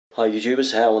Hi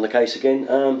YouTubers, Hal on the case again.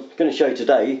 Going to show you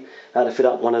today how to fit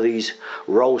up one of these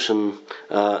Rolson,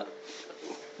 well,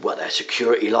 they're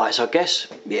security lights, I guess.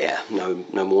 Yeah, no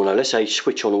more, no less. They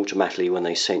switch on automatically when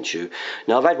they sense you.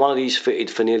 Now, I've had one of these fitted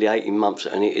for nearly 18 months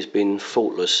and it has been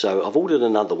faultless. So I've ordered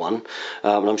another one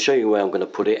and I'm showing you where I'm going to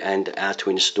put it and how to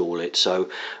install it. So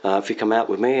if you come out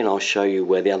with me and I'll show you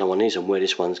where the other one is and where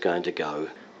this one's going to go.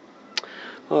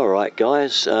 Alright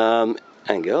guys,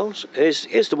 and girls,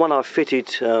 here's the one I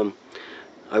fitted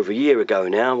over a year ago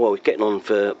now. Well, it's getting on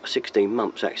for 16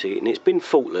 months actually, and it's been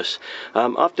faultless.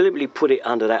 I've deliberately put it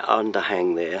under that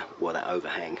underhang there, well, that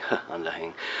overhang,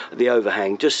 the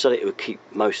overhang, just so that it would keep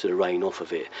most of the rain off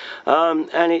of it.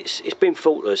 And it's been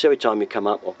faultless. Every time you come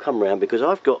up, I'll come round because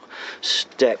I've got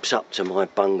steps up to my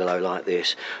bungalow like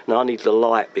this. Now I need the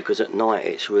light because at night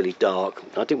it's really dark.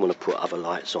 I didn't want to put other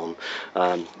lights on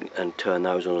and turn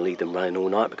those on and leave them running all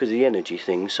night because of the energy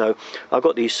thing. So I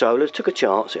got these solars, took a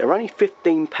chance. They're only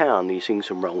 £15, these things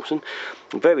from Rolson,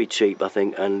 very cheap I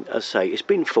think, and as I say, it's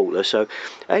been faultless. So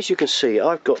as you can see,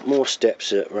 I've got more steps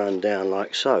that run down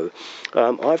like so.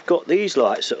 I've got these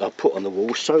lights that I put on the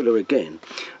wall, solar again,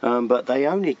 but they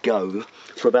only go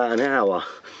for about an hour.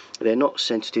 They're not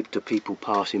sensitive to people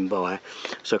passing by,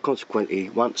 so consequently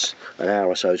once an hour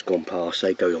or so has gone past,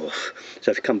 they go off.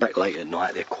 So if you come back late at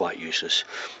night, they're quite useless.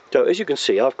 So as you can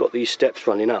see, I've got these steps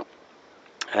running up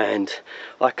and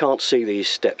I can't see these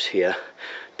steps here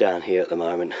down here at the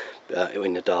moment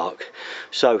in the dark,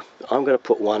 so I'm going to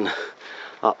put one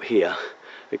up here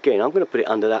again. I'm going to put it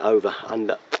under that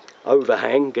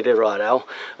overhang, get it right, Al,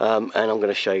 and I'm going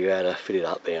to show you how to fit it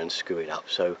up there and screw it up.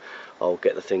 So I'll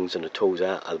get the things and the tools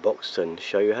out of the box and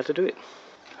show you how to do it.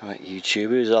 Right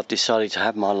YouTubers, I've decided to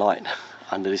have my light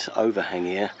under this overhang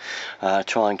here,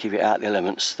 try and keep it out of the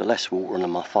elements. The less water on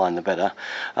them I find, the better.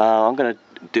 I'm going to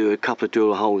do a couple of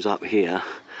drill holes up here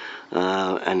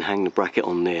and hang the bracket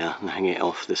on there and hang it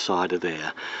off the side of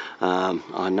there.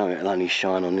 I know it'll only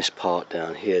shine on this part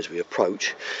down here as we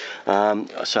approach,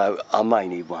 so I may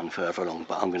need one further along,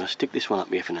 but I'm going to stick this one up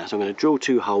here for now. So I'm going to drill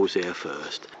 2 holes there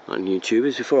first. On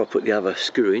YouTubers, before I put the other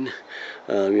screw in,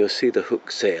 you'll see the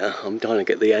hooks there. I'm trying to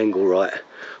get the angle right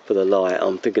for the light.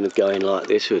 I'm thinking of going like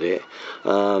this with it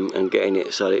and getting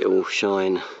it so that it will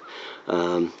shine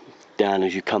down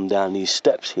as you come down these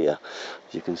steps here.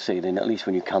 As you can see, then at least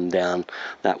when you come down,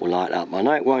 that will light up. I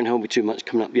know it won't help me too much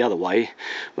coming up the other way,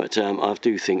 but I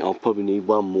do think I'll probably need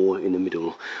one more in the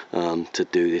middle to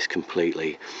do this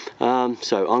completely.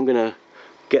 So I'm going to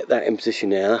get that in position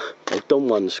now. I've done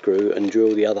one screw and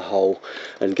drill the other hole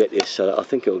and get this so that I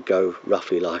think it will go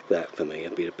roughly like that for me.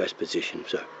 It'll be the best position.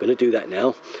 So I'm going to do that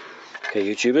now. Okay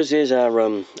YouTubers, here's our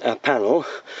panel.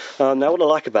 Now what I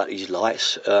like about these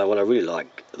lights, what I really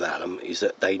like about them is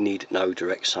that they need no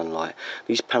direct sunlight.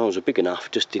 These panels are big enough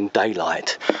just in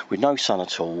daylight with no sun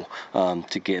at all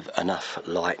to give enough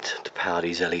light to power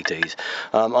these LEDs.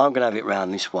 I'm going to have it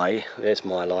round this way. There's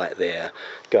my light there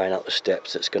going up the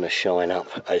steps that's going to shine up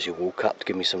as you walk up to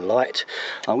give me some light.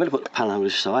 I'm going to put the panel over the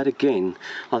side again.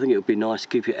 I think it would be nice to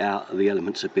keep it out of the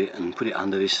elements a bit and put it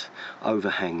under this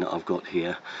overhang that I've got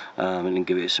here and then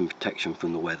give it some protection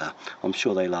from the weather. I'm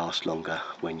sure they last longer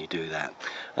when you do that.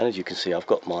 And as you can see, I've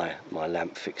got my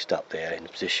lamp fixed up there in the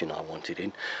position I wanted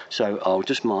in, so I'll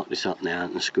just mark this up now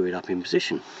and screw it up in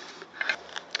position.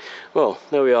 Well,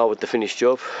 there we are with the finished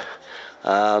job,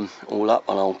 all up,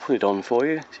 and I'll put it on for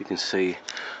you so you can see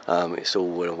it's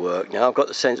all going to work. Now I've got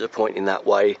the sensor pointing that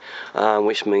way,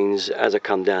 which means as I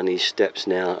come down these steps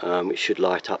now, it should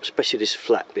light up, especially this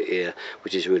flat bit here,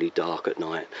 which is really dark at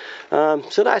night.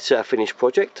 So that's our finished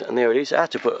project, and there it is. I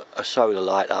had to put a solar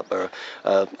light up, or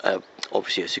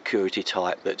obviously a security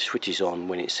type that switches on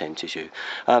when it senses you.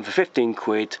 For 15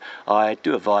 quid, I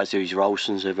do advise these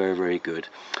Rolsons, they're very, very good.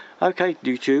 Okay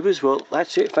YouTubers, well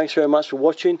that's it. Thanks very much for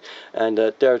watching, and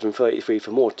Darren33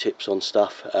 for more tips on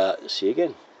stuff. See you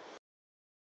again.